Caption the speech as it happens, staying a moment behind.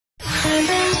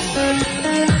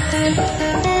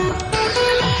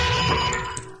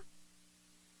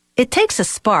It takes a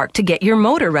spark to get your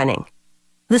motor running.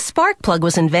 The spark plug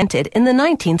was invented in the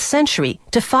 19th century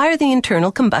to fire the internal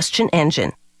combustion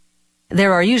engine.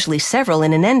 There are usually several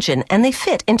in an engine, and they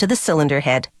fit into the cylinder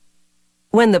head.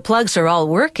 When the plugs are all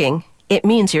working, it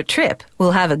means your trip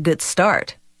will have a good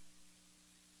start.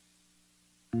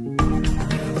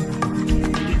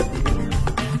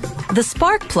 The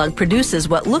spark plug produces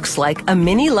what looks like a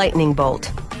mini lightning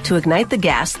bolt to ignite the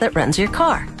gas that runs your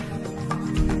car.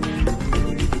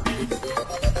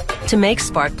 To make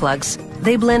spark plugs,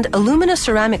 they blend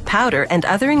alumina-ceramic powder and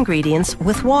other ingredients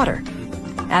with water.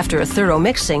 After a thorough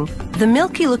mixing, the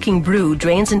milky-looking brew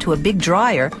drains into a big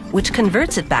dryer, which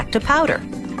converts it back to powder.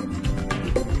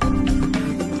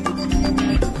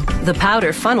 The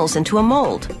powder funnels into a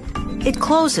mold. It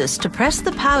closes to press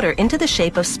the powder into the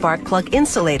shape of spark plug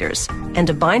insulators, and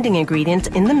a binding ingredient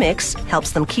in the mix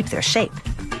helps them keep their shape.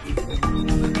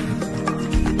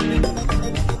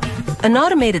 An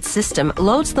automated system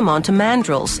loads them onto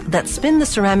mandrels that spin the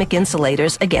ceramic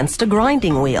insulators against a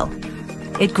grinding wheel.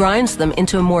 It grinds them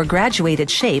into a more graduated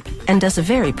shape and does a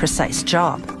very precise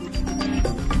job.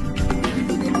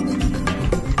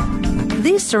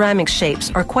 These ceramic shapes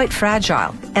are quite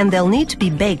fragile, and they'll need to be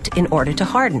baked in order to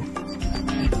harden.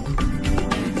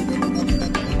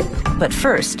 But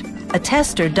first, a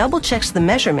tester double-checks the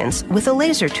measurements with a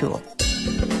laser tool.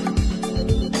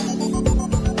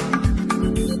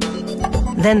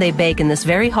 Then they bake in this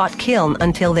very hot kiln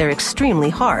until they're extremely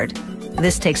hard.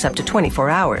 This takes up to 24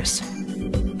 hours.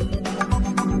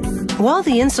 While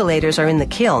the insulators are in the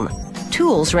kiln,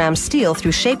 tools ram steel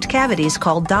through shaped cavities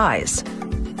called dies.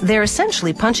 They're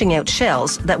essentially punching out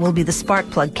shells that will be the spark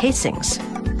plug casings.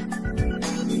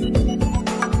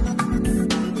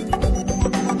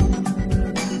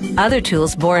 Other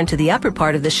tools bore into the upper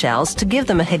part of the shells to give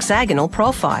them a hexagonal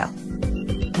profile.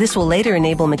 This will later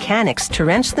enable mechanics to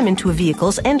wrench them into a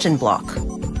vehicle's engine block.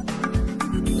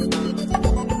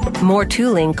 More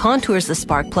tooling contours the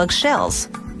spark plug shells,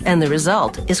 and the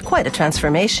result is quite a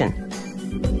transformation.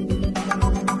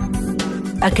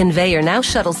 A conveyor now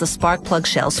shuttles the spark plug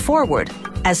shells forward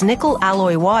as nickel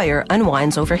alloy wire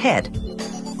unwinds overhead.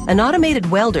 An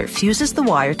automated welder fuses the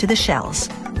wire to the shells.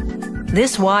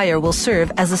 This wire will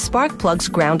serve as the spark plug's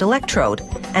ground electrode,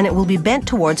 and it will be bent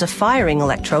towards a firing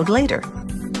electrode later.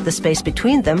 The space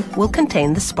between them will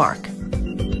contain the spark.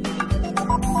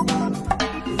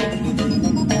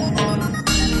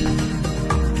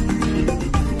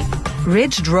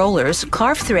 Ridged rollers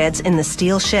carve threads in the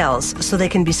steel shells so they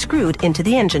can be screwed into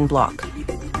the engine block.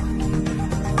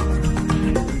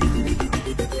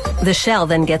 The shell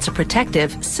then gets a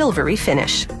protective, silvery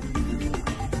finish.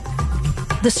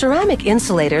 The ceramic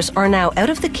insulators are now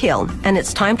out of the kiln, and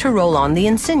it's time to roll on the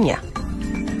insignia.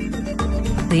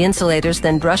 The insulators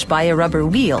then brush by a rubber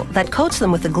wheel that coats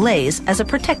them with a glaze as a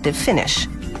protective finish.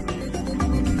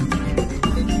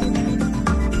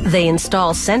 They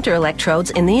install center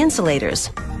electrodes in the insulators,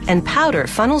 and powder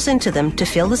funnels into them to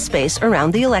fill the space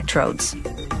around the electrodes.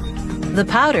 The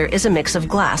powder is a mix of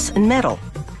glass and metal.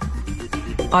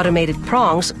 Automated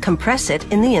prongs compress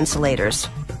it in the insulators.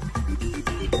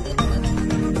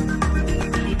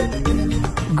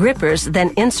 Grippers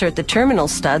then insert the terminal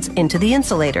studs into the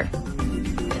insulator.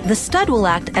 The stud will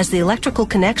act as the electrical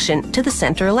connection to the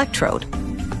center electrode.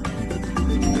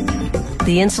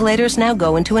 The insulators now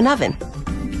go into an oven.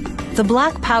 The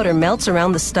black powder melts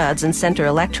around the studs and center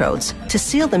electrodes to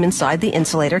seal them inside the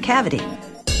insulator cavity.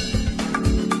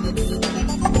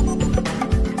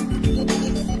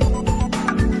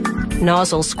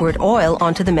 Nozzles squirt oil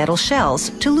onto the metal shells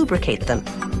to lubricate them.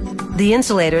 The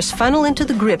insulators funnel into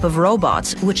the grip of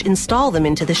robots, which install them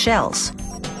into the shells.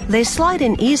 They slide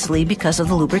in easily because of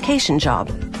the lubrication job.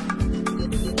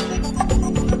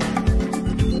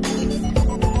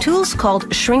 Tools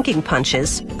called shrinking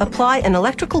punches apply an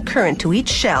electrical current to each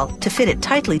shell to fit it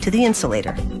tightly to the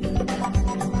insulator.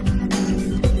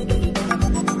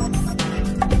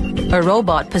 A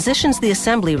robot positions the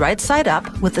assembly right side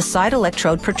up with the side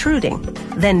electrode protruding,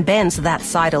 then bends that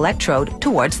side electrode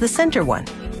towards the center one.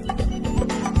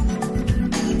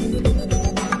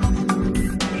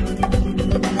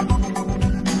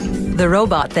 The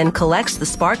robot then collects the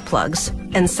spark plugs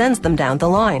and sends them down the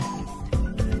line.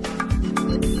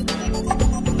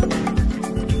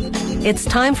 It's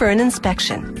time for an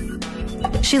inspection.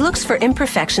 She looks for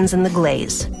imperfections in the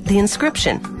glaze, the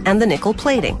inscription, and the nickel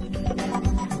plating.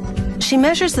 She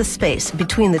measures the space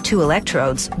between the two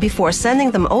electrodes before sending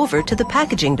them over to the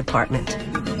packaging department.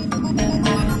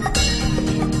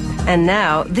 And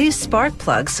now, these spark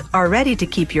plugs are ready to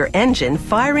keep your engine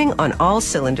firing on all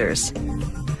cylinders.